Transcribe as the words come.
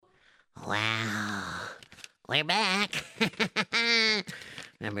we're back.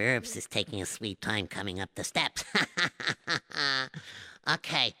 Remember, Erps is taking a sweet time coming up the steps.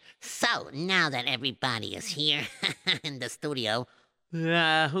 Okay, so now that everybody is here in the studio.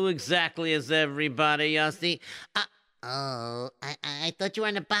 Who exactly is everybody, Yossi? I thought you were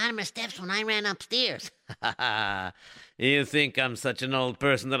on the bottom of the steps when I ran upstairs. You think I'm such an old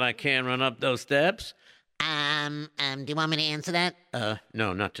person that I can't run up those steps? Do you want me to answer that?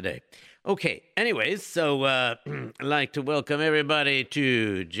 No, not today. Okay, anyways, so I'd like to welcome everybody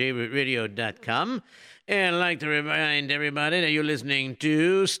to JRootRadio.com, and I'd like to remind everybody that you're listening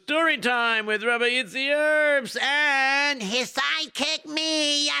to Storytime with Rabbi Yitzy Erps And his sidekick,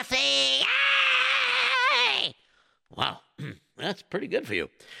 me, Yossi. Hey! Wow, that's pretty good for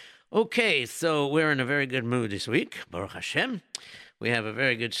you. Okay, so we're in a very good mood this week, Baruch Hashem. We have a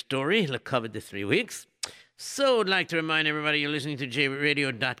very good story covered the 3 weeks. So I'd like to remind everybody you're listening to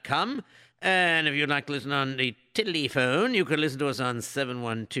JRootRadio.com. And if you'd like to listen on the telephone, you can listen to us on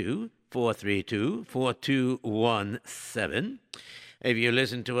 712-432-4217. If you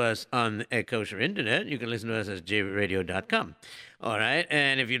listen to us on a kosher internet, you can listen to us at JRootRadio.com. All right,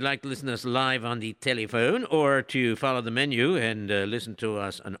 and if you'd like to listen to us live on the telephone or to follow the menu and listen to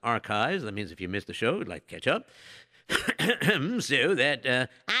us on archives, that means if you missed the show, you'd like to catch up. So that... that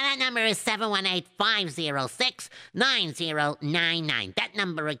number is 718-506-9099. That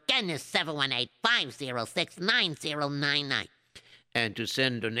number again is 718-506-9099. And to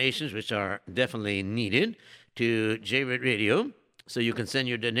send donations, which are definitely needed, to JRoot Radio. So you can send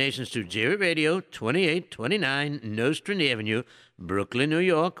your donations to JRoot Radio, 2829 Nostrand Avenue, Brooklyn, New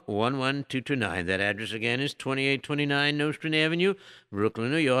York, 11229. That address again is 2829 Nostrand Avenue,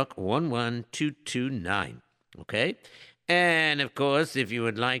 Brooklyn, New York, 11229. Okay? And, of course, if you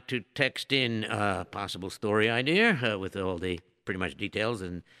would like to text in a possible story idea with all the pretty much details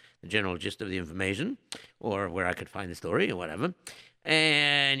and the general gist of the information, or where I could find the story or whatever,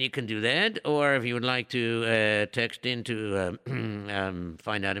 and you can do that. Or if you would like to text in to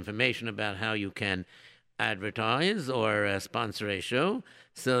find out information about how you can advertise or sponsor a show,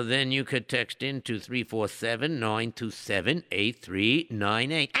 so then you could text in to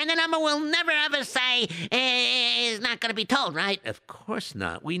 347-927-8398. And the number we'll never ever say is not going to be told, right? Of course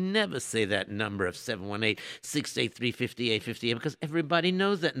not. We never say that number of 718-683-5858 because everybody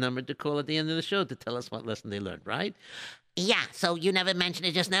knows that number to call at the end of the show to tell us what lesson they learned, right? Yeah, so you never mentioned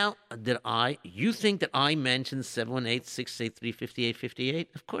it just now? Did I? You think that I mentioned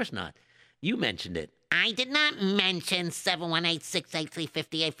 718-683-5858? Of course not. You mentioned it. I did not mention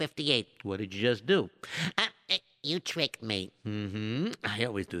 718-683-5858. What did you just do? You tricked me. I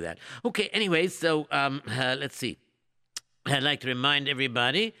always do that. Okay, anyway, so let's see. I'd like to remind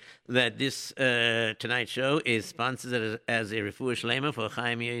everybody that this tonight's show is sponsored as a refuah shlema for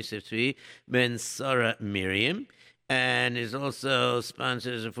Chaim Yosef Tzvi ben Sarah Miriam, and is also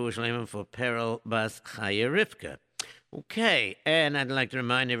sponsored as a refuah shlema for Peril Bas Chaya Rivka. Okay, and I'd like to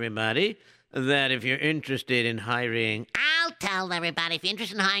remind everybody that if you're interested in hiring... I'll tell everybody, if you're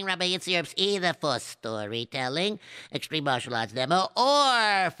interested in hiring Rabbi Yitzy Erps either for storytelling, extreme martial arts demo,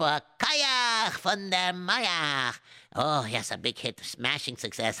 or for Kayach von der Mayach. Oh, yes, a big hit, smashing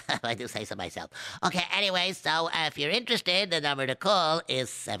success, if I do say so myself. Okay, anyway, so if you're interested, the number to call is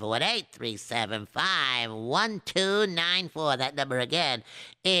 718-375-1294. That number again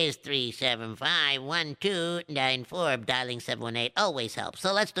is 375-1294. Dialing 718 always helps.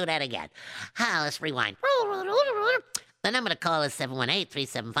 So let's do that again. Let's rewind. The number to call is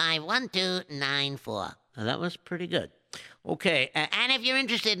 718-375-1294. That was pretty good. Okay, and if you're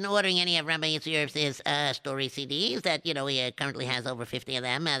interested in ordering any of Rabbi Yitzy Erps' story CDs, that, he currently has over 50 of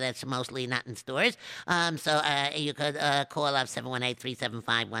them, that's mostly not in stores, so you could call up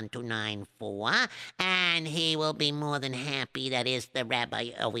 718-375-1294, and he will be more than happy, that is the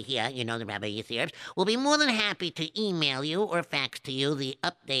rabbi over here, the Rabbi Yitzy Erps, will be more than happy to email you or fax to you the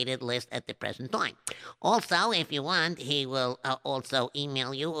updated list at the present time. Also, if you want, he will also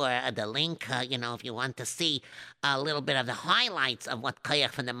email you or the link, if you want to see a little bit of the highlights of what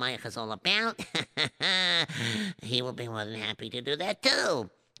Kayach von der Mayach is all about. He will be more than happy to do that too.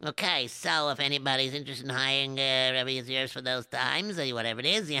 Okay, so if anybody's interested in hiring Rabbi Yitzy Erps for those times, or whatever it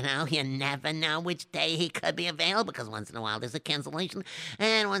is, you never know which day he could be available, because once in a while there's a cancellation,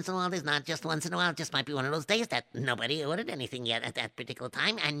 and once in a while there's not. Just once in a while, it just might be one of those days that nobody ordered anything yet at that particular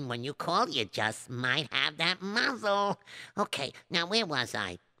time, and when you call, you just might have that muzzle. Okay, now where was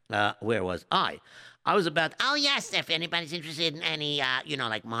I? Where was I? I was about. Oh, yes, if anybody's interested in any,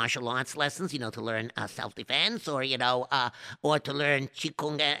 like martial arts lessons, to learn self-defense or to learn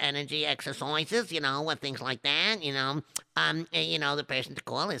Qigong energy exercises, or things like that, the person to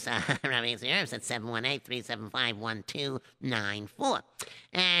call is Rabbi Yitzy Erps at 718-375-1294.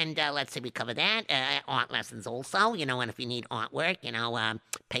 And let's see, we cover that. Art lessons also, and if you need artwork,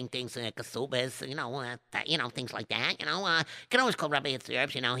 paintings, kasubas, things like that, you can always call Rabbi Yitzy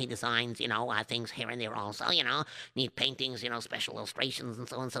Erps, he designs, things here and there also, need paintings, special illustrations and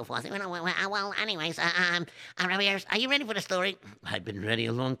so on and so forth. Well, anyways, Rabbi Erps, are you ready for the story? I've been ready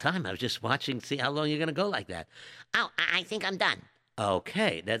a long time. I was just watching, see how long you're going to go like that. Oh, I think I'm done.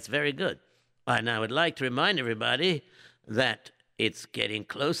 Okay, that's very good. And I would like to remind everybody that it's getting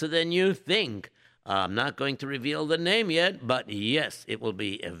closer than you think. I'm not going to reveal the name yet, but yes, it will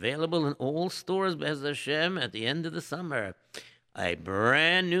be available in all stores, Bez Hashem, at the end of the summer. A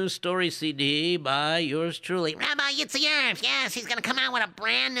brand new story CD by yours truly, Rabbi Yitzy Erps. Yes, he's going to come out with a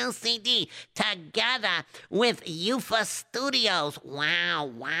brand new CD together with Yufa Studios.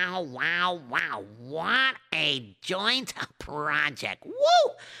 Wow. What a joint project.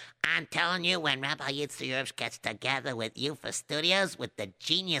 Woo! I'm telling you, when Rabbi Yitzy Erps gets together with Yufa Studios, with the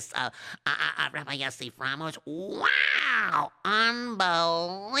genius of Rabbi Yossi Framos, wow!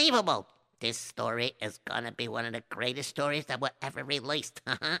 Unbelievable. This story is going to be one of the greatest stories that were ever released.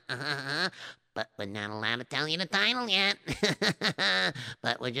 But we're not allowed to tell you the title yet.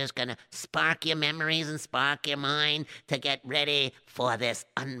 But we're just going to spark your memories and spark your mind to get ready for this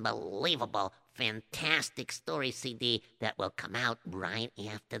unbelievable, fantastic story CD that will come out right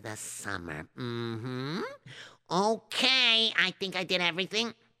after the summer. Okay, I think I did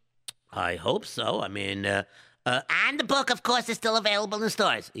everything. I hope so. I mean, and the book, of course, is still available in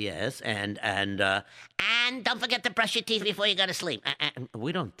stores. yes, and don't forget to brush your teeth before you go to sleep.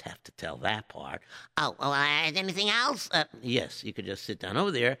 we don't have to tell that part. Anything else? Yes, you could just sit down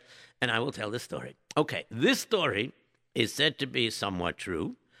over there, and I will tell this story. Okay, this story is said to be somewhat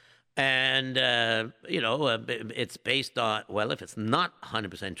true, and it's based on, well, if it's not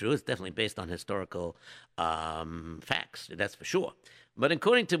 100% true, it's definitely based on historical facts. That's for sure. But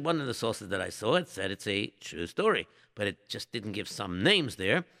according to one of the sources that I saw, it said it's a true story, but it just didn't give some names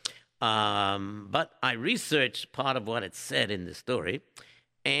there. But I researched part of what it said in the story,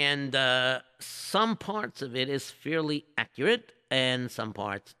 and some parts of it is fairly accurate, and some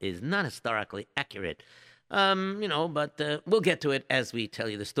parts is not historically accurate. But we'll get to it as we tell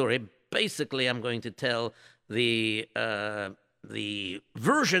you the story. Basically, I'm going to tell the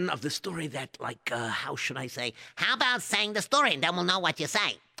version of the story that, how should I say? How about saying the story, and then we'll know what you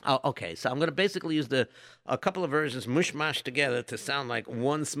say? Oh, okay. So I'm going to basically use a couple of versions mush-mash together to sound like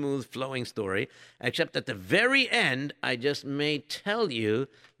one smooth flowing story, except at the very end, I just may tell you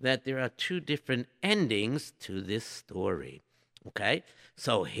that there are two different endings to this story. Okay?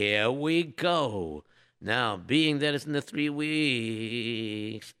 So here we go. Now, being that it's in the 3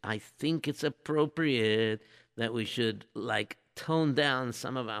 weeks, I think it's appropriate that we should, tone down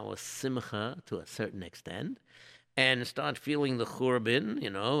some of our simcha to a certain extent and start feeling the churban,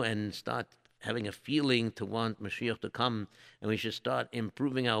 and start having a feeling to want Mashiach to come, and we should start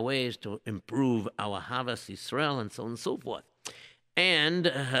improving our ways to improve our Havas Yisrael and so on and so forth. And,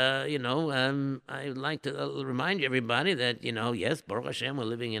 I'd like to remind everybody that, yes, Baruch Hashem, we're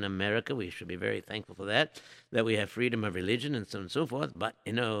living in America. We should be very thankful for that we have freedom of religion and so on and so forth. But,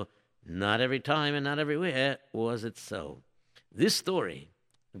 not every time and not everywhere was it so. This story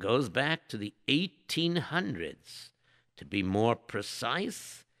goes back to the 1800s. To be more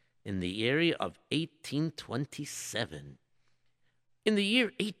precise, in the area of 1827. In the year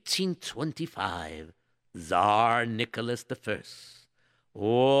 1825, Tsar Nicholas I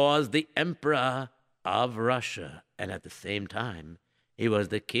was the Emperor of Russia, and at the same time, he was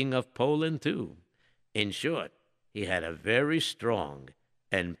the King of Poland too. In short, he had a very strong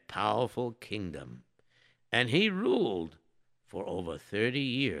and powerful kingdom, and he ruled for over 30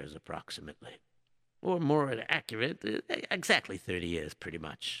 years approximately, or more accurate, exactly 30 years pretty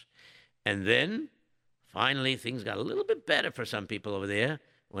much. And then, finally, things got a little bit better for some people over there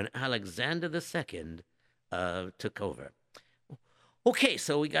when Alexander II took over. Okay,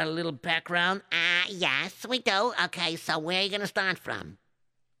 so we got a little background. Yes, we do. Okay, so where are you going to start from?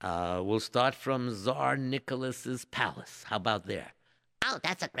 We'll start from Tsar Nicholas's palace. How about there? Oh,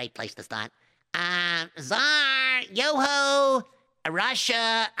 that's a great place to start. Tsar, yo-ho,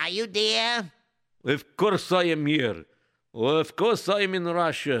 Russia, are you there? Of course I am here. Of course I am in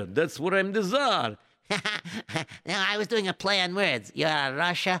Russia. That's where I'm the Tsar. No, I was doing a play on words. You're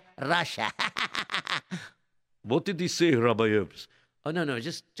Russia. What did he say, Rabbi Erps? Oh no,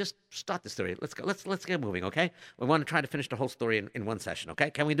 just start the story. Let's go. Let's get moving, okay? We want to try to finish the whole story in one session,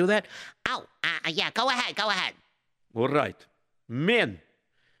 okay? Can we do that? Oh, yeah, go ahead, go ahead. All right. Men,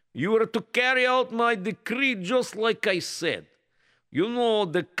 you are to carry out my decree just like I said. You know,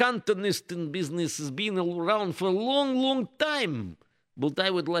 the cantonistan business has been around for a long, long time. But I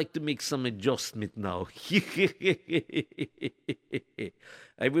would like to make some adjustment now.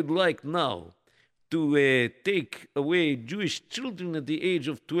 I would like now to take away Jewish children at the age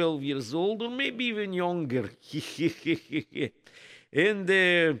of 12 years old, or maybe even younger. And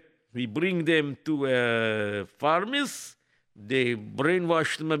we bring them to farmers. They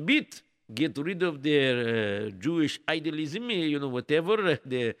brainwash them a bit, get rid of their Jewish idealism, whatever,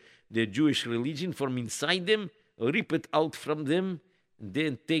 the Jewish religion from inside them, rip it out from them,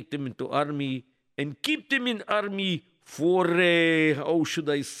 then take them into army and keep them in army for, how should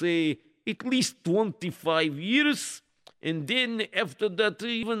I say, at least 25 years. And then after that,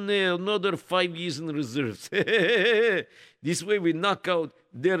 even another 5 years in reserves. This way we knock out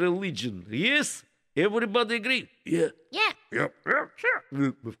their religion. Yes? Everybody agree? Yeah. Yeah, sure.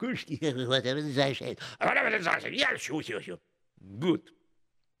 Of course. Whatever the Tsar said. Whatever the Tsar said. Yeah, sure. Good.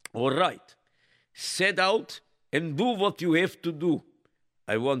 All right. Set out and do what you have to do.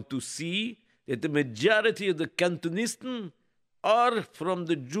 I want to see that the majority of the Cantonisten are from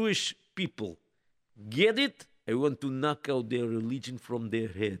the Jewish people. Get it? I want to knock out their religion from their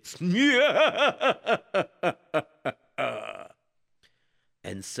heads.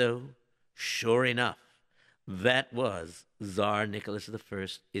 And so, sure enough, that was Tsar Nicholas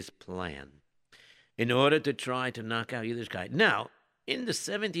I's plan, in order to try to knock out Yiddishkeit. Now, in the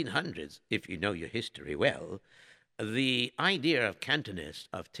 1700s, if you know your history well, the idea of Cantonists,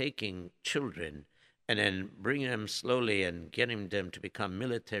 of taking children and then bringing them slowly and getting them to become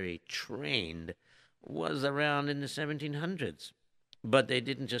military trained, was around in the 1700s. But they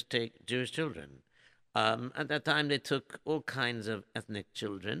didn't just take Jewish children. At that time, they took all kinds of ethnic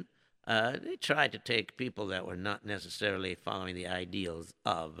children. They tried to take people that were not necessarily following the ideals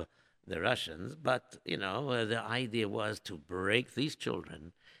of the Russians, but, the idea was to break these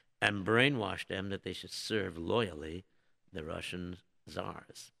children and brainwash them that they should serve loyally the Russian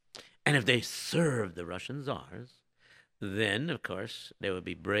czars. And if they served the Russian czars, then, of course, they would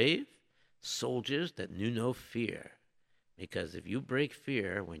be brave soldiers that knew no fear. Because if you break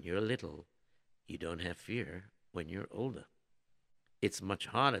fear when you're little, you don't have fear when you're older. It's much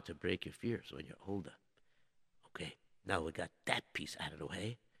harder to break your fears when you're older. Okay, now we got that piece out of the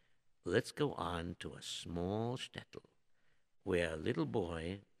way. Let's go on to a small shtetl where a little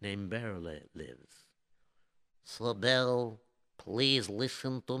boy named Beryl lives. So, Beryl, please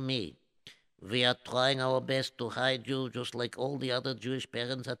listen to me. We are trying our best to hide you just like all the other Jewish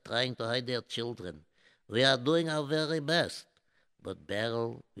parents are trying to hide their children. We are doing our very best. But,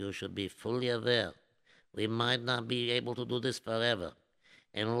 Beryl, you should be fully aware. We might not be able to do this forever.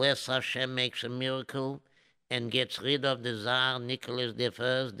 Unless Hashem makes a miracle and gets rid of the Tsar Nicholas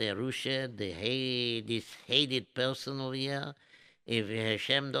I, the Russia, this hated person over here. If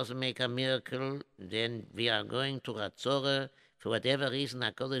Hashem doesn't make a miracle, then we are going to Hatzorah. For whatever reason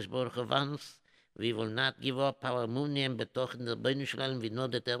HaKadosh Baruch Hu wants, we will not give up our Muniem betochen der Beinu Shalom. We know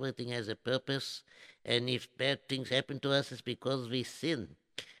that everything has a purpose. And if bad things happen to us, it's because we sin.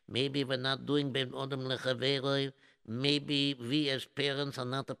 Maybe we're not doing Ben Odom Lechaveroi. Maybe we as parents are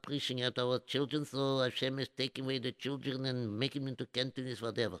not appreciating our children, so Hashem is taking away the children and making them into Cantonists,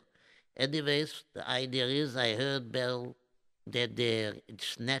 whatever. Anyways, the idea is, I heard, Bell, that the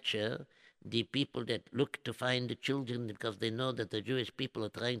snatcher, the people that look to find the children because they know that the Jewish people are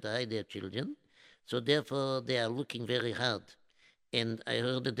trying to hide their children, so therefore they are looking very hard. And I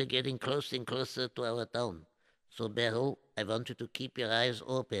heard that they're getting closer and closer to our town. So, Beryl, I want you to keep your eyes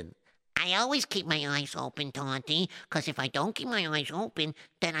open. I always keep my eyes open, Tonty, because if I don't keep my eyes open,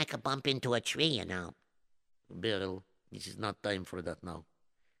 then I could bump into a tree, Beryl, this is not time for that now.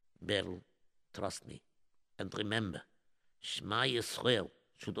 Beryl, trust me. And remember, Shema Yisrael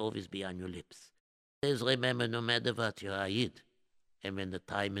should always be on your lips. Please remember, no matter what, you're a Yid. And when the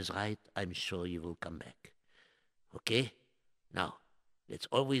time is right, I'm sure you will come back. Okay? Now, let's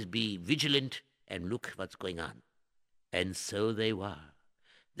always be vigilant and look what's going on. And so they were.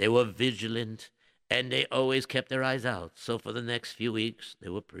 They were vigilant, and they always kept their eyes out. So for the next few weeks, they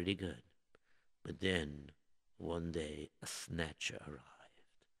were pretty good. But then, one day, a snatcher arrived.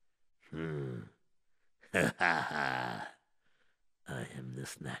 Ha ha ha! I am the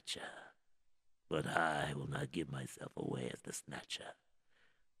snatcher. But I will not give myself away as the snatcher.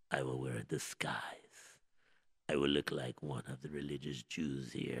 I will wear a disguise. I will look like one of the religious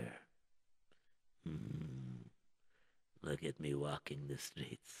Jews here. Look at me walking the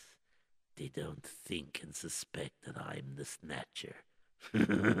streets. They don't think and suspect that I'm the snatcher.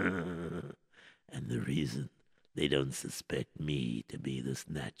 And the reason they don't suspect me to be the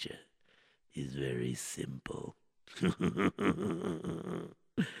snatcher is very simple.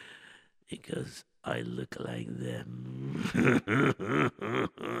 Because I look like them.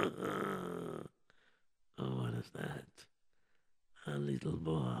 Oh, what is that? A little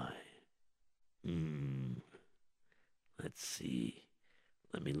boy. Let's see.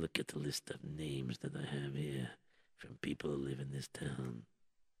 Let me look at the list of names that I have here from people who live in this town.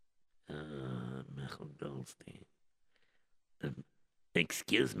 Michael Goldstein.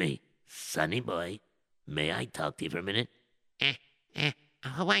 Excuse me, sonny boy. May I talk to you for a minute?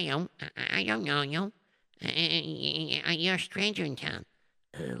 Who are you? I don't know you. You're a stranger in town.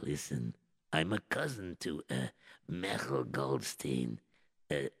 Listen, I'm a cousin to Michael Goldstein.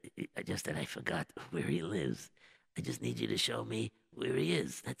 Just that I forgot where he lives. I just need you to show me where he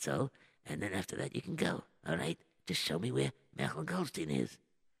is, that's all. And then after that you can go, all right? Just show me where Michael Goldstein is.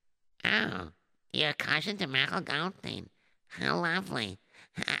 Oh, you're a cousin to Michael Goldstein. How lovely.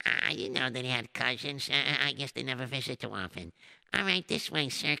 I didn't know that he had cousins. I guess they never visit too often. All right, this way,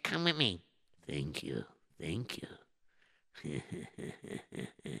 sir. Come with me. Thank you.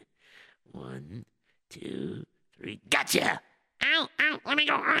 1, 2, 3. Gotcha! Ow, let me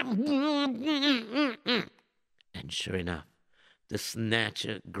go. And sure enough, the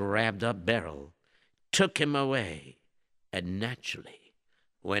snatcher grabbed up Beryl, took him away, and naturally,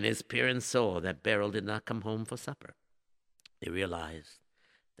 when his parents saw that Beryl did not come home for supper, they realized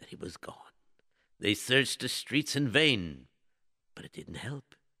that he was gone. They searched the streets in vain, but it didn't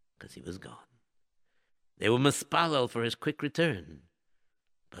help because he was gone. They were mispalel for his quick return,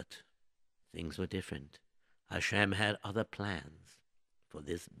 but things were different. Hashem had other plans for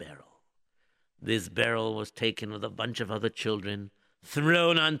this Beryl. This Beryl was taken with a bunch of other children,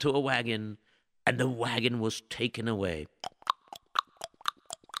 thrown onto a wagon, and the wagon was taken away.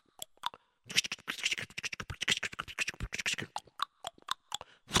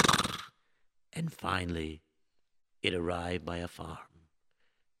 And finally, it arrived by a farm.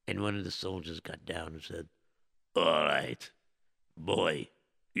 And one of the soldiers got down and said, "All right, boy,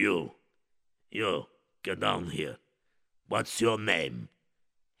 you, get down here. What's your name?"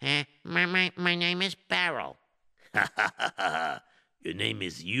 My name is Beryl. Your name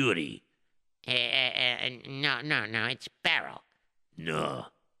is Yuri. No, it's Beryl. No,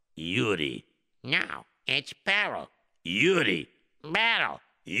 Yuri. No, it's Beryl. Yuri. Beryl.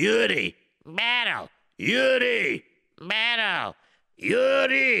 Yuri. Beryl. Yuri. Beryl.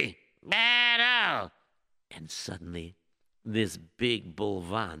 Yuri. Beryl. And suddenly, this big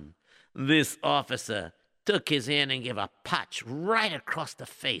Bulvan, this officer, took his hand and gave a punch right across the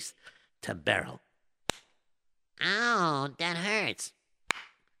face to Beryl. Oh, that hurts.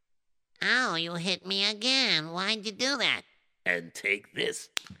 Oh, you hit me again. Why'd you do that? And take this.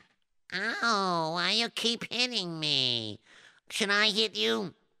 Oh, why you keep hitting me? Should I hit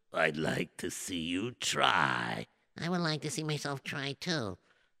you? I'd like to see you try. I would like to see myself try too.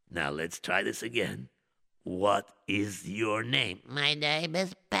 Now let's try this again. What is your name? My name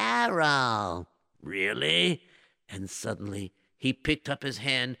is Beryl. Really? And suddenly he picked up his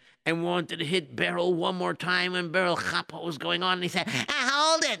hand and wanted to hit Beryl one more time, and Beryl got what was going on, and he said,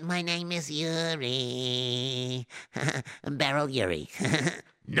 Hold it! My name is Yuri. Beryl Yuri.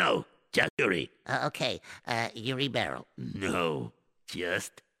 "No, just Yuri." Okay, Yuri Beryl. "No,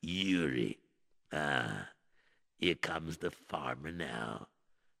 just Yuri." Here comes the farmer now.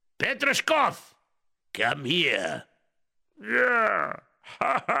 "Petrushkov, come here." Yeah.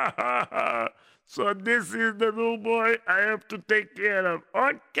 Ha ha ha ha. So this is the little boy I have to take care of.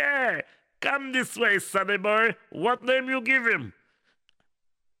 Okay. Come this way, sonny boy. What name you give him?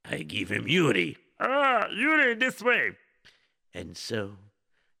 I give him Yuri. Yuri, this way. And so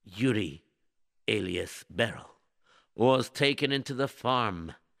Yuri, alias Beryl, was taken into the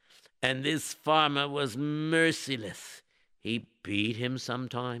farm. And this farmer was merciless. He beat him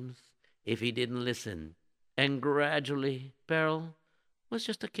sometimes if he didn't listen. And gradually, Beryl was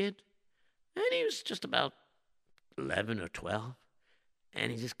just a kid. And he was just about 11 or 12.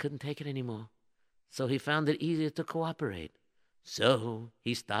 And he just couldn't take it anymore. So he found it easier to cooperate. So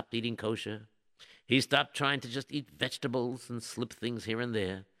he stopped eating kosher. He stopped trying to just eat vegetables and slip things here and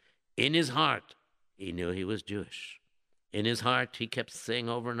there. In his heart, he knew he was Jewish. In his heart, he kept saying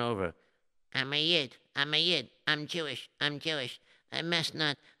over and over, I'm a Yid. I'm Jewish. I must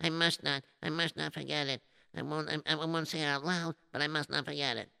not forget it. I won't say it out loud, but I must not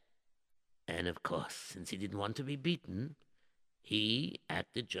forget it. And of course, since he didn't want to be beaten, he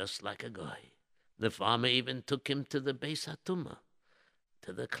acted just like a guy. The farmer even took him to the Beis Hatumah,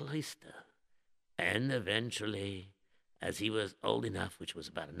 to the cloister. And eventually, as he was old enough, which was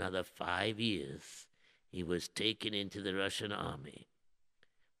about another 5 years, he was taken into the Russian army.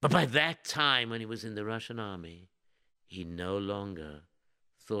 But by that time, when he was in the Russian army, he no longer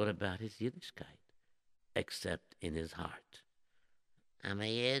thought about his Yiddishkeit, except in his heart. I'm a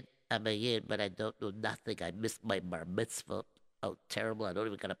Yid, but I don't know nothing. I missed my bar mitzvah. Oh, terrible. I don't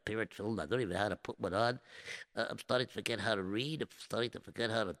even got a parrot film. I don't even know how to put one on. I'm starting to forget how to read. I'm starting to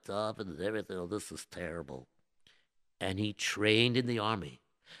forget how to talk and everything. Oh, this is terrible. And he trained in the army.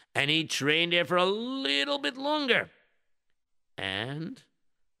 And he trained there for a little bit longer. And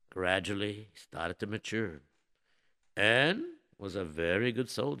gradually he started to mature. And was a very good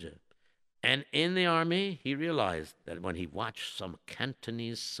soldier. And in the army, he realized that when he watched some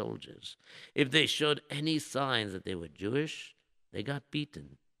Cantonese soldiers, if they showed any signs that they were Jewish, they got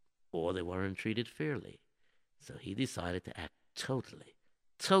beaten or they weren't treated fairly. So he decided to act totally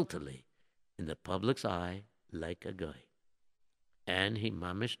in the public's eye like a guy. And he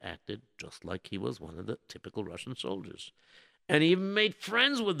mamish acted just like he was one of the typical Russian soldiers. And he even made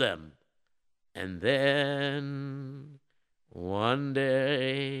friends with them. And then one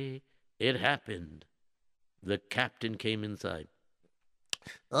day it happened. The captain came inside.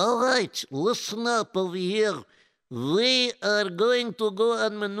 All right, listen up over here. We are going to go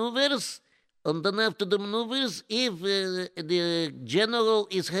on maneuvers. And then after the maneuvers, if the general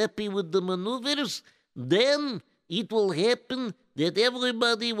is happy with the maneuvers, then it will happen that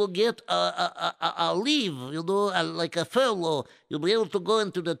everybody will get a leave, like a furlough. You'll be able to go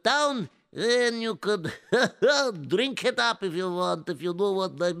into the town, and you could drink it up if you want, if you know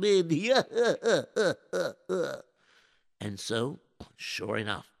what I mean. And so, sure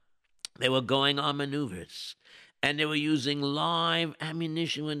enough, they were going on maneuvers. And they were using live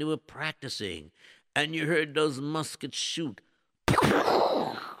ammunition when they were practicing. And you heard those muskets shoot.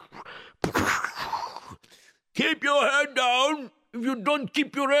 Keep your head down. If you don't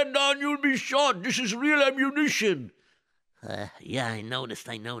keep your head down, you'll be shot. This is real ammunition. Yeah, I noticed.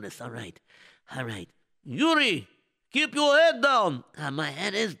 All right. Yuri, keep your head down. My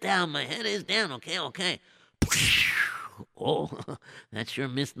head is down. Okay. Oh, that sure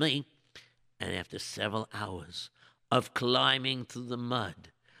missed me. And after several hours of climbing through the mud,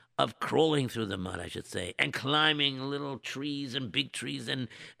 of crawling through the mud, I should say, and climbing little trees and big trees and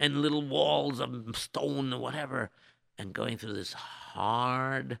little walls of stone or whatever, and going through this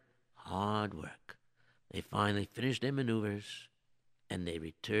hard work, they finally finished their maneuvers, and they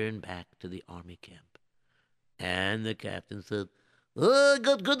returned back to the army camp. And the captain said, "Oh,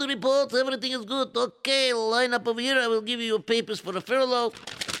 good report. Everything is good. Okay, line up over here. I will give you your papers for the furlough.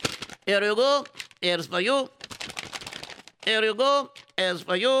 Here you go. Here's for you. Here you go. Here's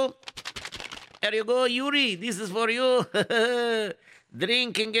for you. Here you go, Yuri. This is for you.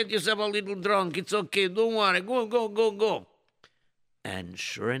 Drink and get yourself a little drunk. It's okay. Don't worry. Go. And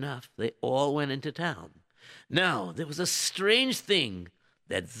sure enough, they all went into town. Now, there was a strange thing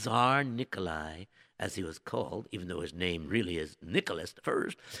that Tsar Nikolai, as he was called, even though his name really is Nicholas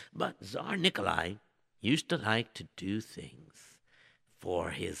I, but Tsar Nikolai used to like to do things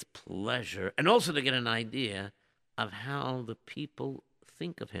for his pleasure, and also to get an idea of how the people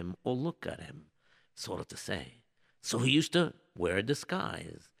think of him or look at him, sort of to say. So he used to wear a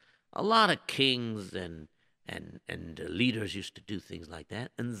disguise. A lot of kings and leaders used to do things like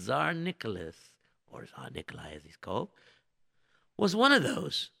that. And Tsar Nicholas, or Tsar Nikolai as he's called, was one of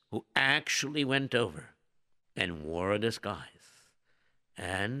those who actually went over and wore a disguise.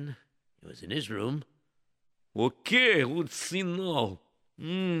 And he was in his room. Okay, let's see now.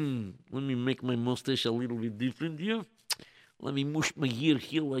 Let me make my mustache a little bit different here. Let me mush my hair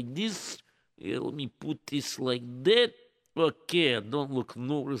here like this. Yeah, let me put this like that. Okay, I don't look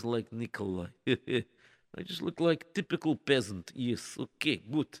nowhere like Nikolai. I just look like typical peasant. Yes, okay,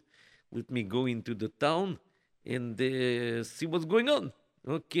 good. Let me go into the town and see what's going on.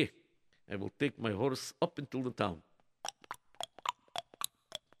 Okay, I will take my horse up into the town.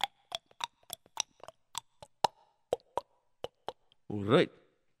 All right,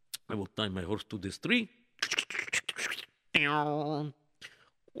 I will tie my horse to this tree. All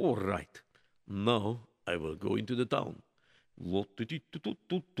right, now I will go into the town. What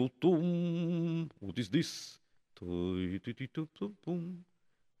is this?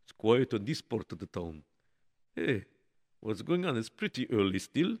 It's quiet on this part of the town. Hey, what's going on? It's pretty early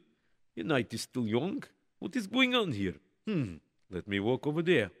still. The night is still young. What is going on here? Let me walk over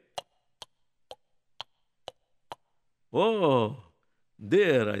there. Oh,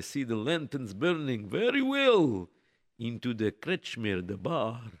 there I see the lanterns burning very well into the Kretschmer, the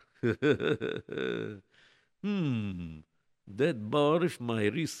bar. That bar, if my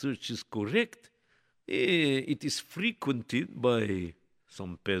research is correct, it is frequented by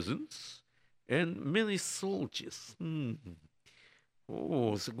some peasants and many soldiers.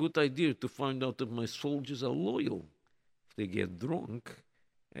 Oh, it's a good idea to find out if my soldiers are loyal. If they get drunk,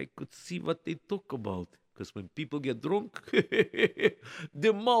 I could see what they talk about. Because when people get drunk,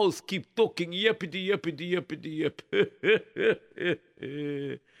 the mouths keep talking yappity, yappity, yappity, yap.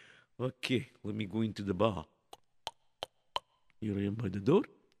 Okay, let me go into the bar. Here I am by the door.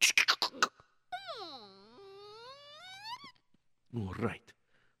 All right.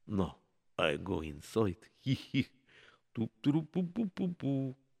 Now, I go inside.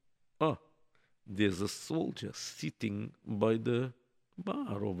 Ah, there's a soldier sitting by the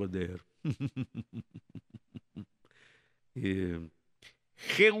bar over there.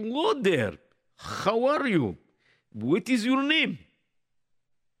 Hello there. How are you? What is your name?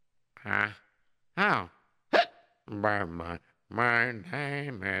 Oh, my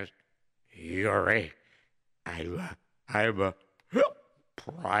name is Yuri. I'm a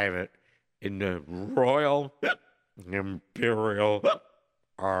private in the Royal Imperial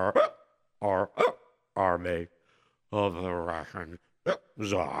Army of the Russian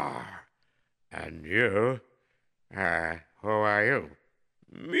Tsar. And you, who are you?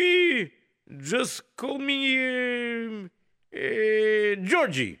 Me? Just call me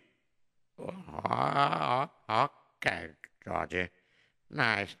Georgie. Oh, okay, Georgie.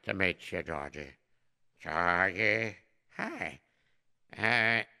 Nice to meet you, Georgie. Georgie, hi.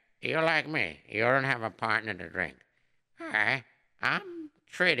 You like me. You don't have a partner to drink. Hi, I'm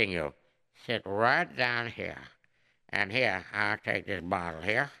treating you. Sit right down here. And here, I'll take this bottle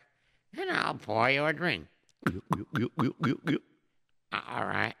here, and I'll pour you a drink. All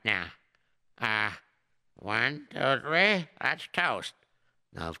right, now. 1, 2, 3, let's toast.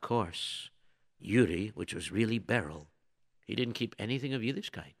 Now, of course, Yuri, which was really Beryl, he didn't keep anything of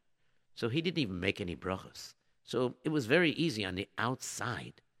Yiddishkeit. So he didn't even make any brachas. So it was very easy on the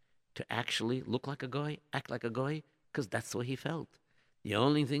outside to actually look like a goy, act like a goy, because that's what he felt. The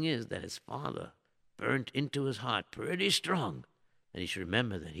only thing is that his father burnt into his heart pretty strong, and he should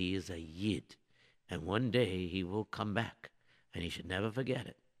remember that he is a Yid, and one day he will come back, and he should never forget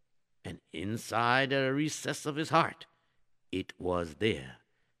it. And inside a recess of his heart, it was there,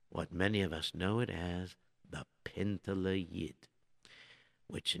 what many of us know it as the Pintele Yid,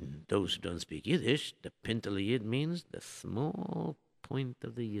 which in those who don't speak Yiddish, the Pintele Yid means the small point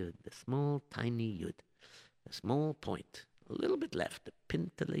of the Yud, the small tiny Yud, the small point, a little bit left, the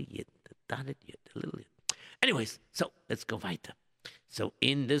Pintele Yid, the dotted Yud, the little Yud. Anyways, so let's go weiter. So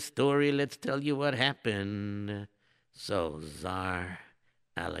in this story, let's tell you what happened. So Tsar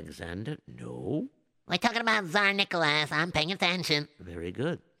Alexander, no. We're talking about Tsar Nicholas. I'm paying attention. Very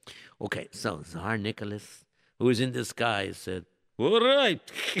good. Okay, so Tsar Nicholas, who is in disguise, said, All right.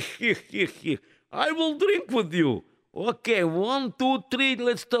 I will drink with you. Okay, 1, 2, 3,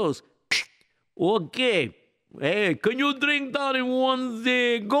 let's toast. Okay. Hey, can you drink down in one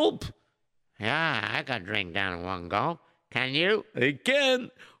gulp? Yeah, I can drink down in one go. Can you? I can.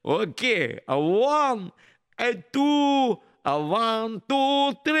 Okay, a 1, a 2, a 1,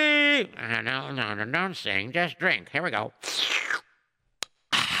 2, 3. No, don't sing. Just drink. Here we go.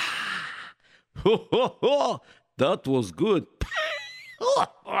 That was good.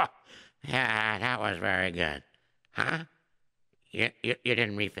 Yeah, that was very good. Huh? You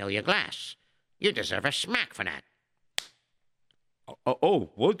didn't refill your glass. You deserve a smack for that.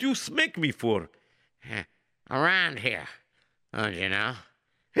 Oh, what do you smack me for? Around here, don't you know?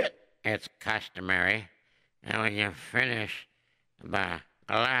 It's customary, and when you finish the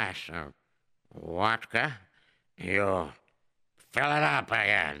glass of vodka, you fill it up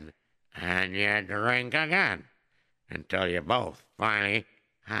again, and you drink again, until you both finally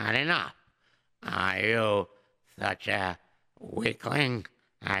had enough. Are you such a weakling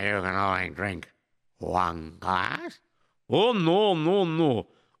that you can only drink one glass? Oh, no.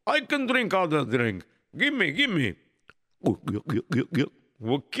 I can drink all the drink. Give me.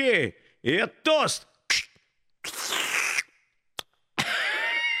 Okay, a toast.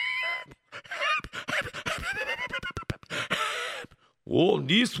 Oh,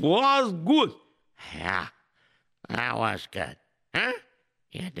 this was good. Yeah, that was good. Huh?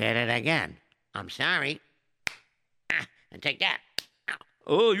 You did it again. I'm sorry. And take that.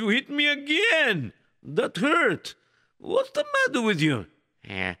 Oh, you hit me again. That hurt. What's the matter with you?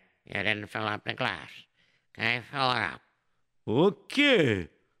 Yeah, you didn't fill up the glass. Okay, fill it up. Okay,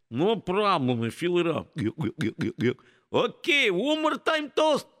 no problem. I fill it up. Okay, one more time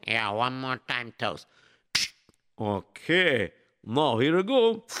toast. Yeah, one more time toast. Okay, Now, here I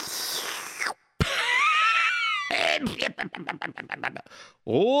go.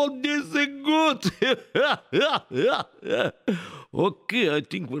 Oh, this is good. Okay, I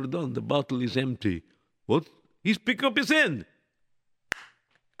think we're done. The bottle is empty. What? He's pick up his hand.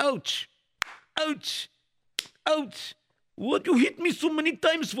 Ouch. Ouch. Ouch. What you hit me so many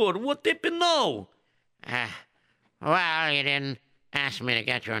times for? What happened now? Well, you didn't ask me to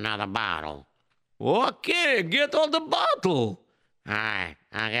get you another bottle. Okay, get all the bottle. All right,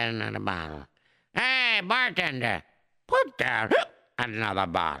 I'll get another bottle. Hey, bartender, put down another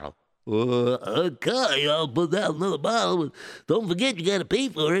bottle. Okay, I'll put down another bottle, but don't forget you gotta pay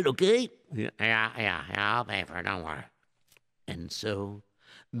for it, okay? Yeah, I'll pay for it, don't worry. And so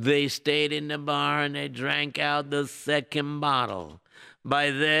they stayed in the bar and they drank out the second bottle.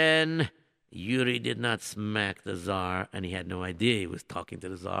 By then, Yuri did not smack the Tsar, and he had no idea he was talking to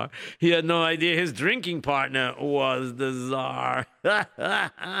the Tsar. He had no idea his drinking partner was the Tsar.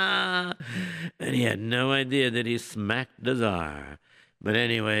 And he had no idea that he smacked the Tsar. But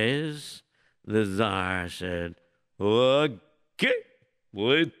anyways, the Tsar said, okay,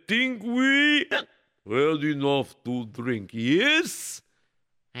 I think we had enough to drink, yes?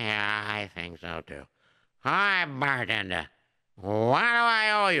 Yeah, I think so too. Hi, bartender. What do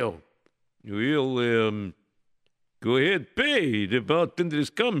I owe you? Well, go ahead, pay. The bartender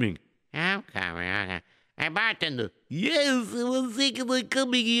is coming. I'm coming, okay. Hey, bartender. Yes, 1 second, I'm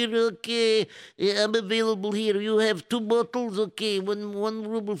coming here, okay. I'm available here. You have 2 bottles, okay. One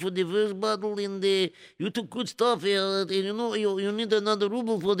ruble for the first bottle, and you took good stuff, and you know, you need another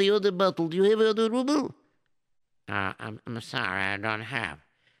ruble for the other bottle. Do you have another ruble? I'm sorry, I don't have.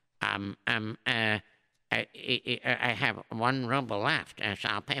 I have 1 ruble left, so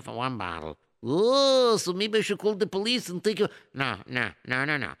I'll pay for 1 bottle. Oh, so maybe I should call the police and take a... No.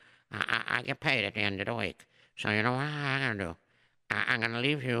 I get paid at the end of the week. So you know what I'm gonna do? I'm gonna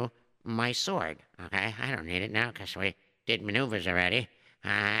leave you my sword, okay? I don't need it now because we did maneuvers already.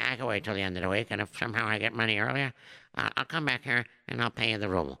 I can wait till the end of the week, and if somehow I get money earlier, I'll come back here and I'll pay you the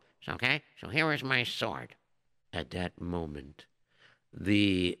ruble. So, okay? So here is my sword. At that moment,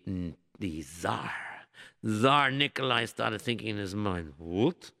 the Tsar Nikolai started thinking in his mind,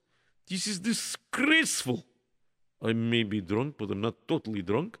 What? This is disgraceful. I may be drunk, but I'm not totally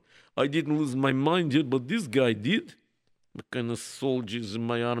drunk. I didn't lose my mind yet, but this guy did. What kind of soldiers in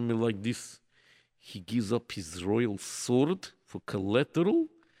my army like this? He gives up his royal sword for collateral?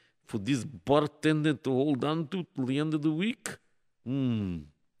 For this bartender to hold on to till the end of the week? I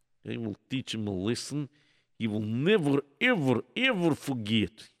will teach him a lesson he will never, ever, ever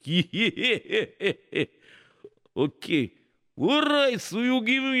forget. Okay. All right, so you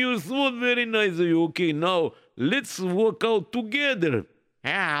give me your sword, very nice of you. Okay, now let's work out together.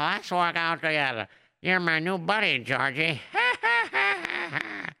 Yeah, let's work out together. You're my new buddy, Georgie.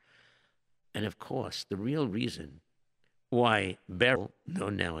 and of course, the real reason why Beryl,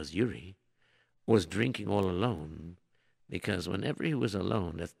 known now as Yuri, was drinking all alone, because whenever he was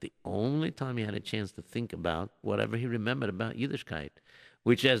alone, that's the only time he had a chance to think about whatever he remembered about Yiddishkeit,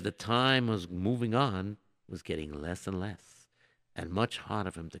 which as the time was moving on, was getting less and less, and much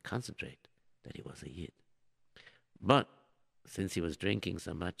harder for him to concentrate that he was a Yid. But since he was drinking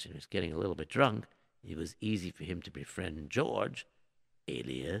so much and was getting a little bit drunk, it was easy for him to befriend George,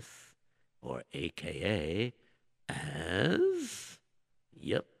 alias, or AKA, as...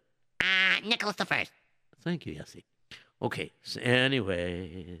 Yep. Nicholas the First. Thank you, Yossi. Okay, so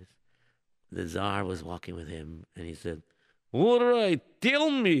anyways, the Tsar was walking with him, and he said, All right, tell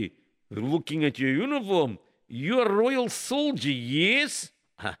me, looking at your uniform, you're a royal soldier, yes?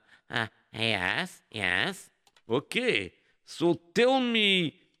 Yes. Okay, so tell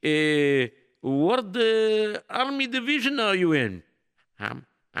me, what army division are you in? I'm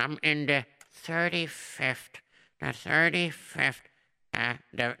in the 35th. The 35th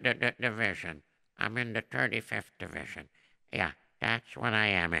division. I'm in the 35th division. Yeah, that's what I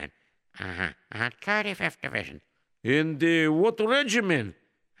am in. 35th division. And what regiment?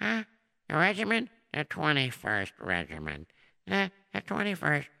 The regiment? The 21st regiment. The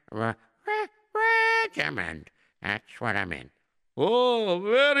 21st regiment. That's what I'm in. Oh,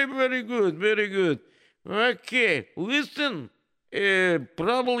 very, very good, very good. Okay, listen.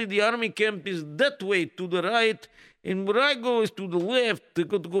 Probably the army camp is that way to the right, and where I go is to the left to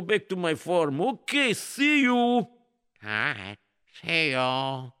go back to my farm. Okay, see you. All right, see you.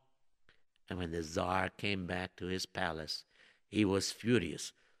 And when the Tsar came back to his palace, he was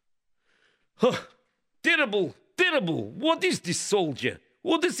furious. Terrible, terrible. What is this soldier?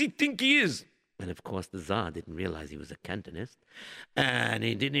 What does he think he is? And of course, the Tsar didn't realize he was a Cantonist. And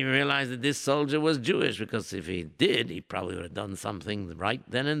he didn't even realize that this soldier was Jewish, because if he did, he probably would have done something right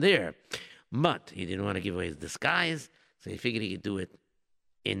then and there. But he didn't want to give away his disguise, so he figured he could do it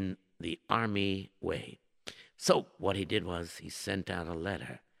in the army way. So what he did was he sent out a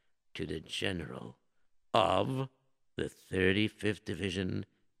letter to the general of the 35th Division,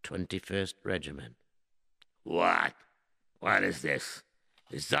 21st Regiment. What? What is this?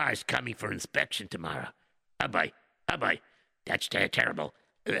 The Tsar's coming for inspection tomorrow. Abai, that's terrible.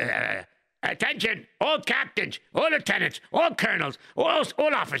 Attention, all captains, all lieutenants, all colonels, all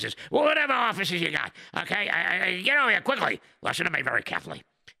officers, whatever officers you got. Okay, get over here quickly. Listen to me very carefully.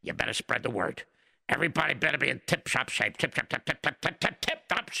 You better spread the word. Everybody better be in tip-top shape,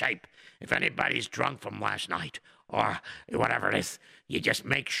 tip-top shape. If anybody's drunk from last night or whatever it is, you just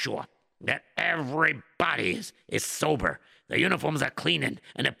make sure that everybody is sober. The uniforms are clean and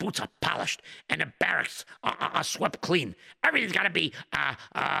the boots are polished and the barracks are swept clean. Everything's got to be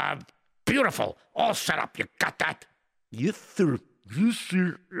beautiful, all set up. You got that? Yes, sir. Yes,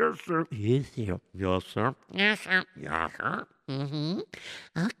 sir. Yes, sir. Yes, sir. Yes, sir. Yes, sir. Yes, sir. Mm-hmm.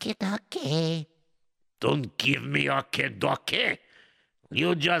 Okay. Don't give me okay.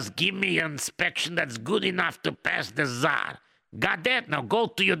 You just give me an inspection that's good enough to pass the Tsar. Got that? Now go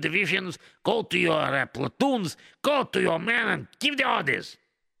to your divisions, go to your platoons, go to your men and give the orders.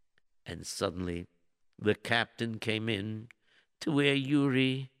 And suddenly, the captain came in to where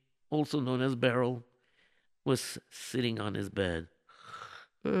Yuri, also known as Beryl, was sitting on his bed.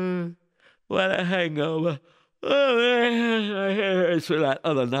 What a hangover. It's for that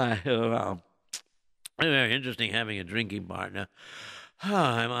other night. Very interesting having a drinking partner.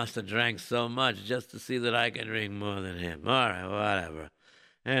 I must have drank so much just to see that I can drink more than him. All right, whatever.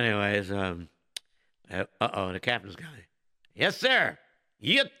 Anyways, the captain's coming. Yes, sir.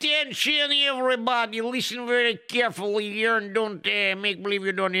 Attention, everybody. Listen very carefully here and don't make believe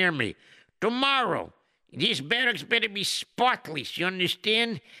you don't hear me. Tomorrow, this barracks better be spotless, you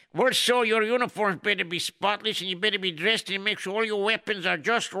understand? Also, your uniforms better be spotless and you better be dressed and make sure all your weapons are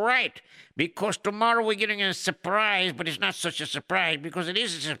just right. Because tomorrow we're getting a surprise, but it's not such a surprise. Because it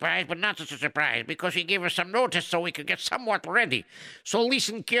is a surprise, but not such a surprise. Because he gave us some notice so we could get somewhat ready. So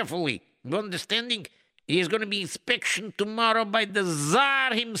listen carefully. You understanding? There's going to be inspection tomorrow by the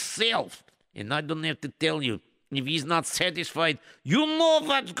Tsar himself. And I don't have to tell you, if he's not satisfied, you know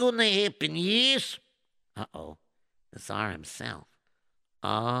what's going to happen, yes? Uh-oh. The Tsar himself.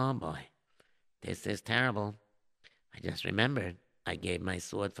 Oh, boy. This is terrible. I just remembered I gave my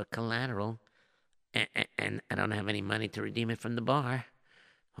sword for collateral. And I don't have any money to redeem it from the bar.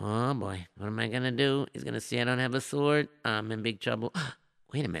 Oh, boy. What am I going to do? He's going to see I don't have a sword. I'm in big trouble.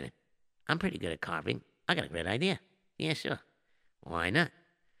 Wait a minute. I'm pretty good at carving. I got a great idea. Yeah, sure. Why not?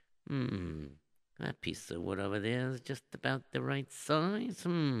 That piece of wood over there is just about the right size.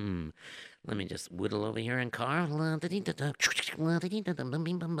 Let me just whittle over here and carve. And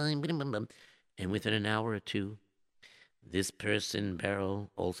within an hour or two, this person,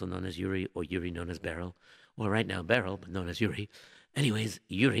 Beryl, also known as Yuri, or Yuri known as Beryl, or right now Beryl, but known as Yuri. Anyways,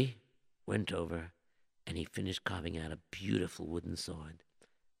 Yuri went over and he finished carving out a beautiful wooden sword.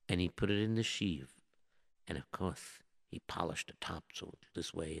 And he put it in the sheath. And of course, he polished the top so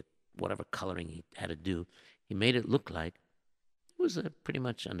this way, whatever coloring he had to do, he made it look like it was pretty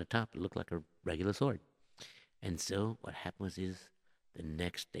much on the top. It looked like a regular sword. And so what happened was the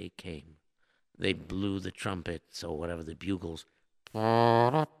next day came. They blew the trumpets or whatever, the bugles.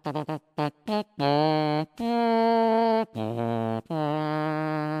 And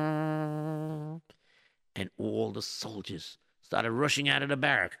all the soldiers started rushing out of the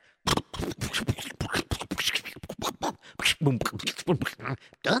barrack.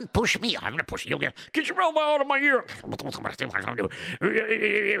 Don't push me. I'm going to push you. Get your elbow out of my ear.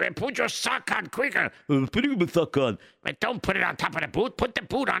 Put your sock on quicker. Putting the sock on. But don't put it on top of the boot. Put the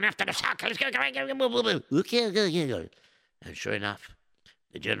boot on after the sock. Okay. And sure enough,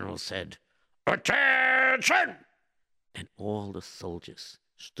 the general said, Attention! And all the soldiers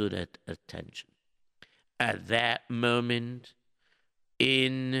stood at attention. At that moment,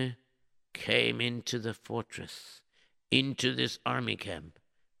 in came into the fortress, into this army camp,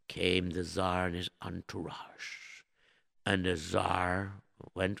 came the Tsar and his entourage. And the Tsar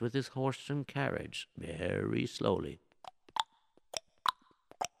went with his horse and carriage very slowly.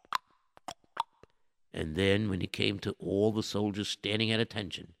 And then when he came to all the soldiers standing at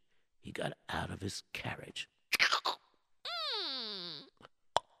attention, he got out of his carriage.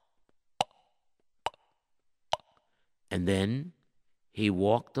 And then he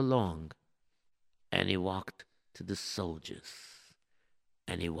walked along, and he walked to the soldiers,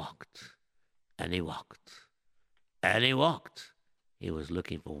 and he walked, And he walked. And he walked. He was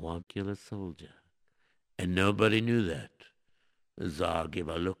looking for one killer soldier. And nobody knew that. The Tsar gave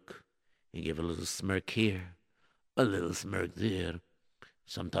a look. He gave a little smirk here, a little smirk there.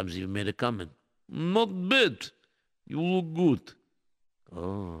 Sometimes he even made a comment. Not bad. You look good.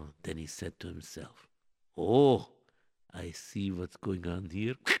 Oh, then he said to himself, oh, I see what's going on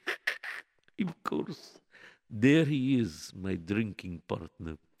here. Of course. There he is, my drinking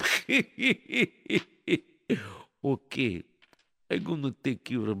partner. Okay, I'm gonna take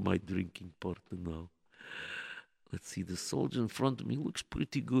care of my drinking partner now. Let's see, the soldier in front of me looks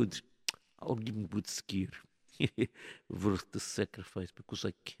pretty good. I'll give him a good scare. Worth the sacrifice, because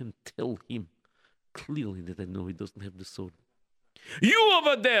I can tell him clearly that I know he doesn't have the sword. You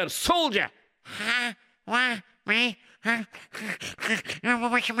over there, soldier! Huh? What? Me? Huh?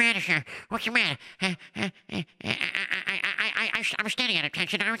 What's the matter, sir? What's the matter? I'm standing at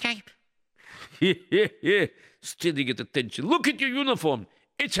attention, aren't I? Standing at attention. Look at your uniform.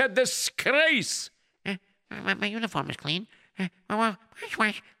 It's a disgrace. My uniform is clean. What's the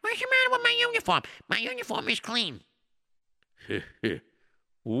matter with my uniform? My uniform is clean.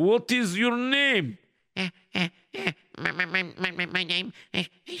 What is your name? My name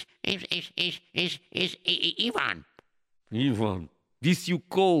is Ivan. Ivan, this you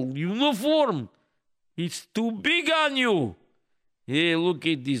call uniform? It's too big on you. Hey, look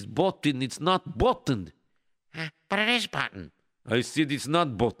at this button. It's not buttoned. But it is buttoned. I said it's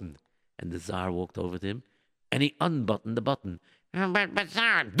not buttoned. And the Tsar walked over to him, and he unbuttoned the button. But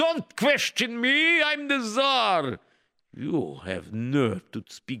Tsar... Don't question me. I'm the Tsar. You have nerve to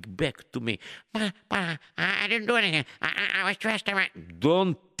speak back to me. But I didn't do anything. I was dressed all right.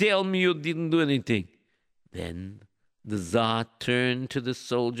 Don't tell me you didn't do anything. Then the Tsar turned to the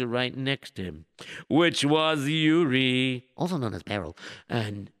soldier right next to him, Which was Yuri. also known as Beryl,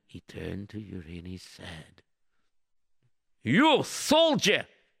 and he turned to Yuri and he said, You, soldier,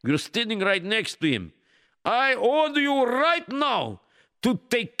 you're standing right next to him. I order you right now to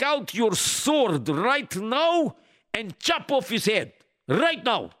take out your sword right now and chop off his head. Right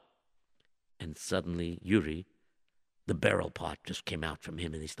now. and suddenly Yuri, the barrel part just came out from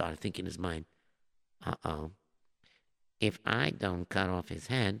him, and he started thinking in his mind, uh-oh, if I don't cut off his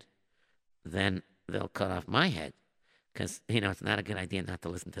head, then they'll cut off my head. Because, it's not a good idea not to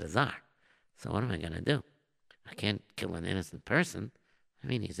listen to the Tsar. So what am I going to do? I can't kill an innocent person. I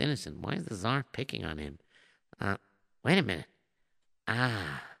mean, he's innocent. Why is the Tsar picking on him? Wait a minute.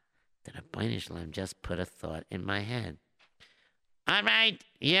 The Rabbeinu Shalom just put a thought in my head. All right,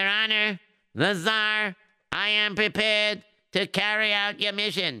 Your Honor, the Tsar, I am prepared to carry out your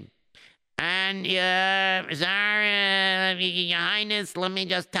mission. And Your Tsar, Your Highness, let me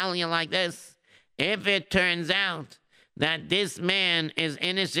just tell you like this. If it turns out that this man is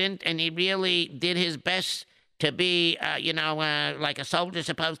innocent and he really did his best to be, like a soldier's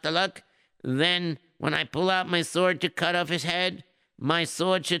supposed to look, then when I pull out my sword to cut off his head, my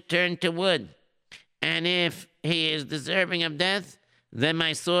sword should turn to wood. And if he is deserving of death, then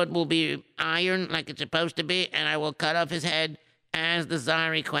my sword will be iron like it's supposed to be, and I will cut off his head as the Tsar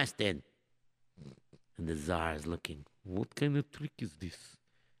requested. And the Tsar is looking. What kind of trick is this?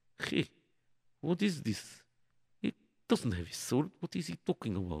 Hey, what is this? He doesn't have his sword. What is he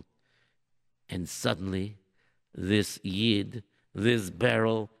talking about? And suddenly, this Yid, this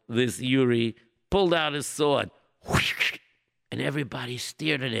Beryl, this Yuri pulled out his sword. And everybody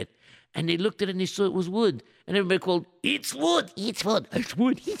stared at it. And they looked at it and they saw it was wood. And everybody called, "It's wood! It's wood! It's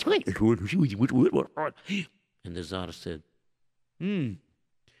wood! It's wood! It's wood! It's wood!" And the Tsar said,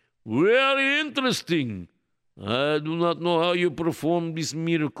 Very interesting. I do not know how you performed this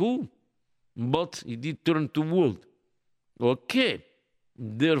miracle, but it did turn to wood. Okay.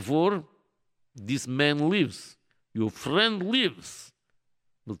 Therefore, this man lives. Your friend lives.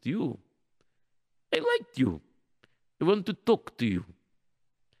 But you, I liked you. I want to talk to you.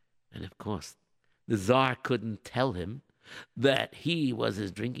 and of course, the Tsar couldn't tell him that he was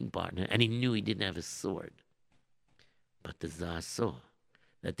his drinking partner, and he knew he didn't have his sword. But the Tsar saw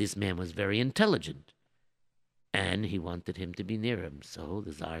that this man was very intelligent, and he wanted him to be near him. So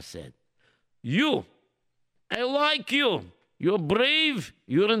the Tsar said, You, I like you. You're brave.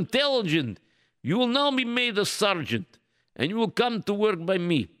 You're intelligent. You will now be made a sergeant, and you will come to work by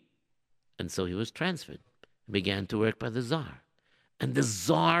me. and so he was transferred and began to work by the Tsar. And the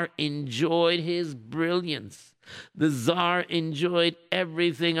Tsar enjoyed his brilliance. The Tsar enjoyed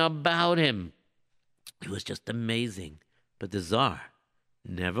everything about him. It was just amazing. But the Tsar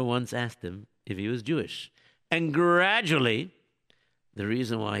never once asked him if he was Jewish. And gradually, the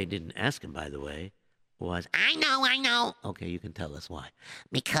reason why he didn't ask him, by the way, was, I know. okay, you can tell us why.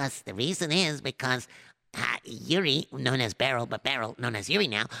 Because the reason is because Yuri, known as Beryl, but Beryl, known as Yuri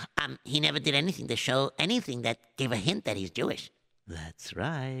now, he never did anything to show anything that gave a hint that he's Jewish. That's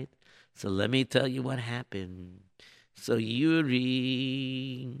right. So let me tell you what happened. So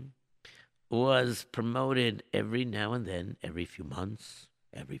Yuri was promoted every now and then, every few months,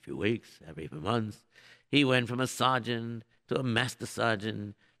 every few weeks, every few months. He went from a sergeant to a master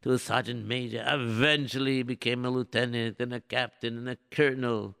sergeant to a sergeant major, eventually became a lieutenant and a captain and a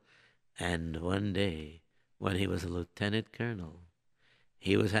colonel. And one day, when he was a lieutenant colonel,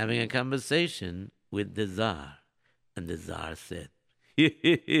 he was having a conversation with the Tsar. And the Tsar said,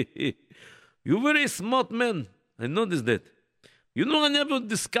 "You're very smart man. I noticed that. You know, I never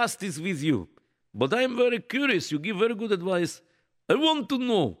discussed this with you, but I am very curious. You give very good advice. I want to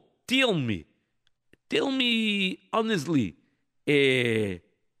know. Tell me honestly. You're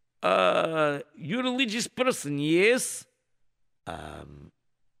a religious person, yes?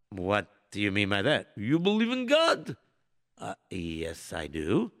 What do you mean by that? You believe in God? Yes, I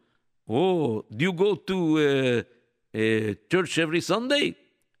do. Oh, do you go to church every Sunday?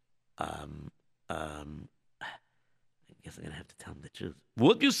 I guess I'm gonna have to tell him the truth.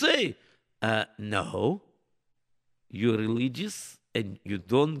 What do you say? No. You're religious and you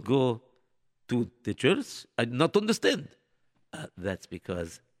don't go to the church? I do not understand. That's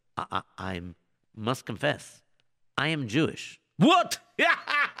because I must confess, I am Jewish. What?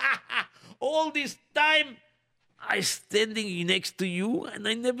 All this time I standing next to you and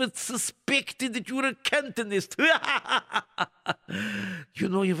I never suspected that you were a Cantonist. You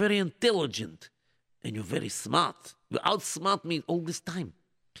know, you're very intelligent and you're very smart. You outsmart me all this time.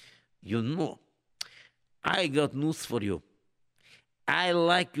 You know, I got news for you. I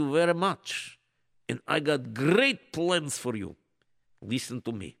like you very much and I got great plans for you. Listen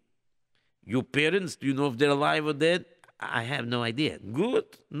to me. Your parents, do you know if they're alive or dead? I have no idea. Good,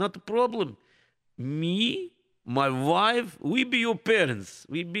 not a problem. Me, my wife, we be your parents.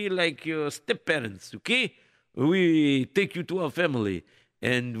 We be like your step-parents, okay? We take you to our family,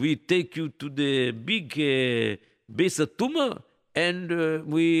 and we take you to the big base of Tuma, and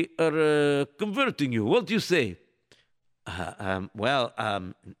we are converting you. What do you say?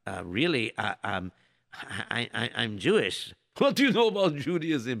 Really, I'm Jewish. What do you know about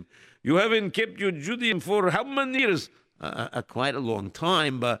Judaism? You haven't kept your Judaism for how many years? Quite a long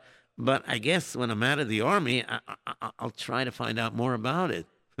time, but I guess when I'm out of the army, I'll try to find out more about it.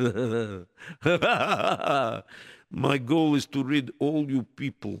 My goal is to rid all you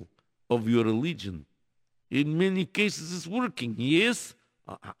people of your religion. In many cases, it's working, yes?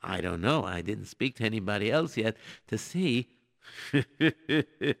 I don't know. I didn't speak to anybody else yet to see.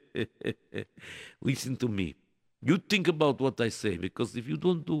 Listen to me. You think about what I say, because if you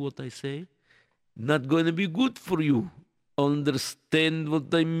don't do what I say, not going to be good for you. Understand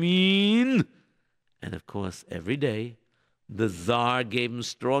what I mean? And of course, every day, the Tsar gave him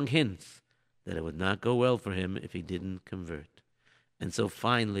strong hints that it would not go well for him if he didn't convert. And so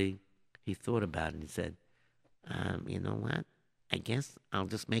finally, he thought about it and he said, you know what? I guess I'll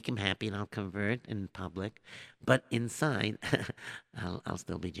just make him happy and I'll convert in public. But inside, I'll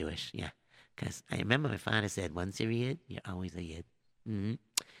still be Jewish, yeah. Because I remember my father said, once you're a Yid, you're always a Yid. Mm-hmm.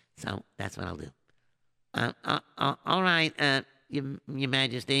 So that's what I'll do. All right, Your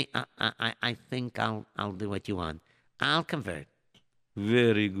Majesty, I think I'll do what you want. I'll convert.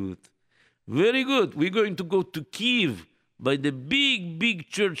 Very good. Very good. We're going to go to Kiev by the big, big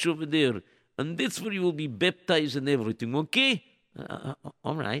church over there. And that's where you will be baptized and everything, okay?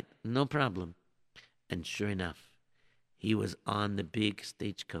 All right, no problem. And sure enough, he was on the big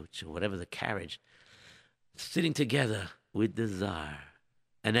stagecoach, or whatever the carriage, sitting together with the Tsar.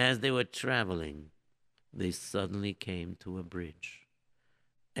 And as they were traveling, they suddenly came to a bridge.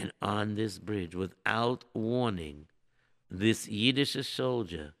 And on this bridge, without warning, this Yiddish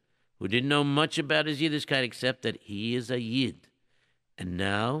soldier, who didn't know much about his Yiddishkeit except that he is a Yid, and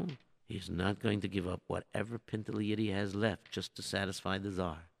now he's not going to give up whatever pintel Yid he has left just to satisfy the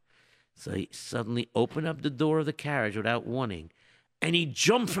Tsar. So he suddenly opened up the door of the carriage without warning, and he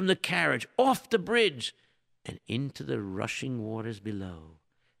jumped from the carriage off the bridge and into the rushing waters below.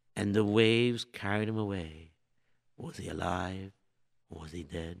 And the waves carried him away. Was he alive? Was he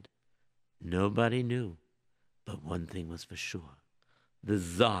dead? Nobody knew. But one thing was for sure. The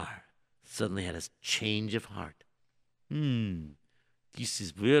Tsar suddenly had a change of heart. This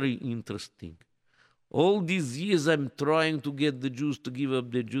is very interesting. All these years I'm trying to get the Jews to give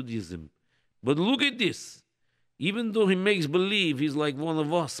up their Judaism. But look at this. Even though he makes believe he's like one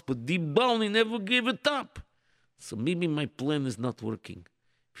of us, but deep down he never gave it up. So maybe my plan is not working.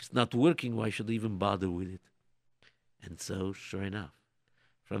 If it's not working, why should I even bother with it? And so, sure enough,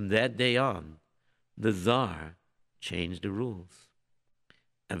 from that day on, the Tsar changed the rules.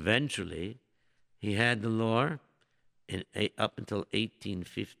 Eventually, he had the law up until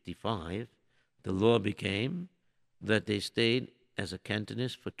 1855. The law became that they stayed as a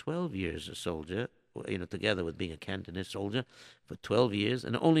Cantonist for 12 years, a soldier, together with being a Cantonist soldier for 12 years,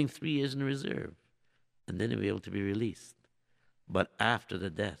 and only 3 years in reserve. And then they were able to be released. But after the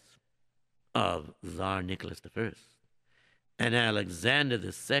death of Tsar Nicholas I, and Alexander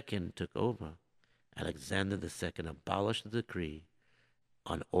II took over, Alexander II abolished the decree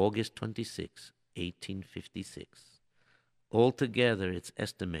on August 26, 1856. Altogether, it's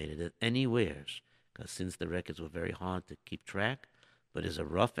estimated that anywhere, because since the records were very hard to keep track, but as a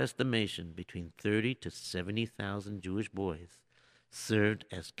rough estimation, between 30 to 70,000 Jewish boys served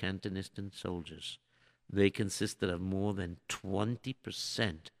as Cantonist soldiers. They consisted of more than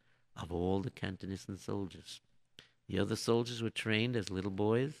 20% of all the Cantonist soldiers. The other soldiers were trained as little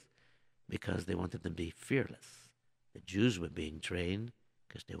boys because they wanted them to be fearless. The Jews were being trained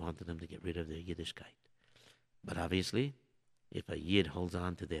because they wanted them to get rid of their Yiddishkeit. But obviously, if a Yid holds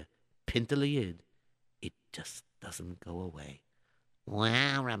on to their Pintele Yid, it just doesn't go away.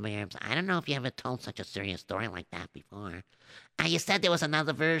 Wow, Rabbi Erps, I don't know if you ever told such a serious story like that before. You said there was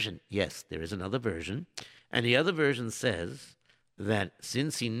another version. Yes, there is another version. And the other version says that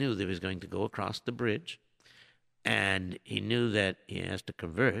since he knew that he was going to go across the bridge, and he knew that he has to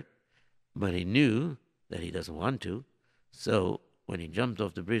convert, but he knew that he doesn't want to, so when he jumped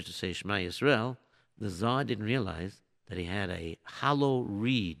off the bridge to say Shema Yisrael, the Tsar didn't realize that he had a hollow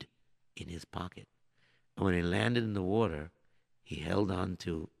reed in his pocket. And when he landed in the water, he held on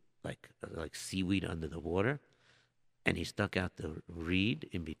to like seaweed under the water, and he stuck out the reed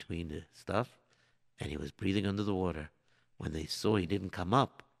in between the stuff, and he was breathing under the water. When they saw he didn't come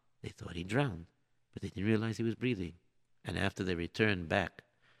up, they thought he drowned, but they didn't realize he was breathing. And after they returned back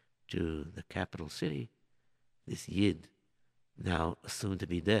to the capital city, this Yid, now soon to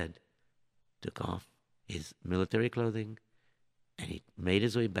be dead, took off his military clothing, and he made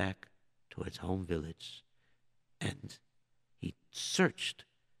his way back towards home village, and he searched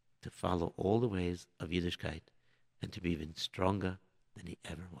to follow all the ways of Yiddishkeit and to be even stronger than he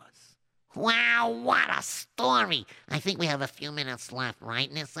ever was. Wow, what a story! I think we have a few minutes left,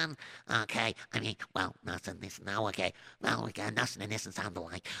 right, Nissan? Okay, Nissan, no, okay. Well, Nissan and Nissan sound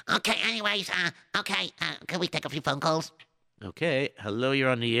alike. Okay, anyways, can we take a few phone calls? Okay, hello, you're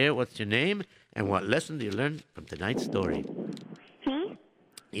on the air. What's your name? And what lesson do you learn from tonight's story? Me?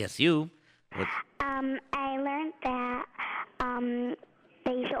 Yes, you. What? I learned that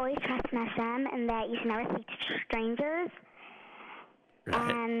that you should always trust Hashem and that you should never speak to strangers.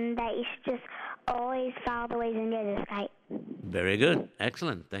 Right. And that you should just always follow the ways of Yiddishkeit. Very good.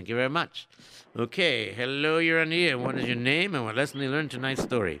 Excellent. Thank you very much. Okay, hello, you're on the air. What is your name and what lesson do you learn tonight's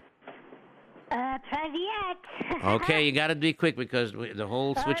story? Praviet. Okay, you got to be quick because the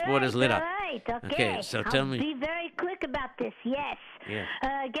whole switchboard is lit up. All right, Okay, so tell me. I'll be very quick about this, yes. Yeah.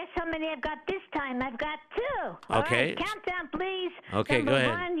 Guess how many I've got this time? I've got 2. Okay. All right, countdown, please. Okay, Number go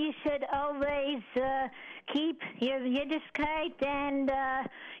ahead. 1, you should always keep your Yiddishkeit, and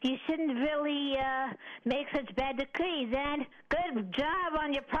you shouldn't really make such bad decrees. And good job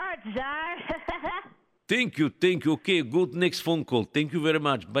on your part, Czar. Thank you. Okay, good. Next phone call. Thank you very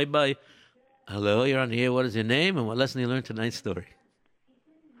much. Bye-bye. Hello, you're on the air. What is your name and what lesson you learned tonight's story?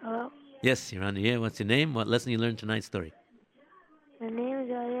 Hello. Yes, you're on the air. What's your name? What lesson you learned tonight's story? My name is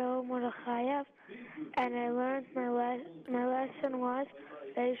Ariel Mordechaiah, and I learned my lesson was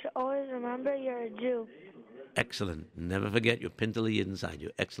that you should always remember you're a Jew. Excellent. Never forget your Pintele Yid inside you.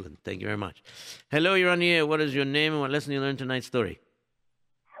 Excellent. Thank you very much. Hello, you're on the air. What is your name and what lesson you learned tonight's story?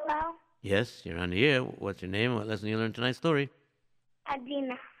 Hello. Yes, you're on the air. What's your name and what lesson you learned tonight's story?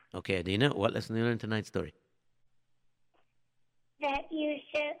 Adina. Okay, Adina, what lesson you learned tonight's story? That you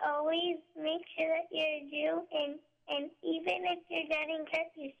should always make sure that you're a Jew, and even if you're getting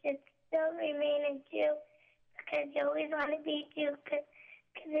cut, you should still remain a Jew, because you always want to be a Jew, because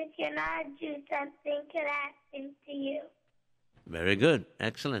if you're not a Jew, something could happen to you. Very good.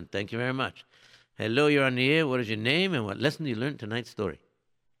 Excellent. Thank you very much. Hello, you're on the air. What is your name and what lesson you learned tonight's story?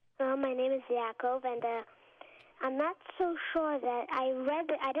 My name is Yaakov, and I'm not so sure that I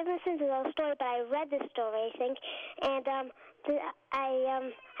didn't listen to the whole story, but I read the story, I think, and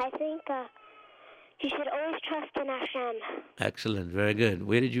I think you should always trust in Hashem. Excellent. Very good.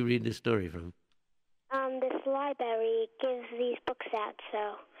 Where did you read this story from? This library gives these books out,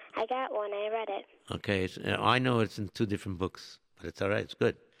 so I got one. I read it. Okay. I know it's in 2 different books, but it's all right. It's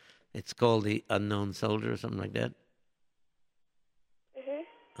good. It's called The Unknown Soldier or something like that. Mhm.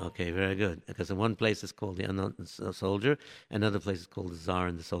 Okay, very good. Because in one place it's called the Unknown Soldier, another place is called the Tsar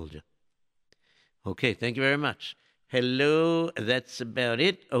and the Soldier. Okay, thank you very much. Hello, that's about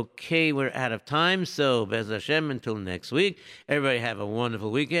it. Okay, we're out of time. So, Bez Hashem, until next week. Everybody have a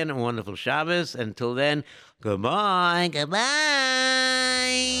wonderful weekend, a wonderful Shabbos. Until then, goodbye. Goodbye.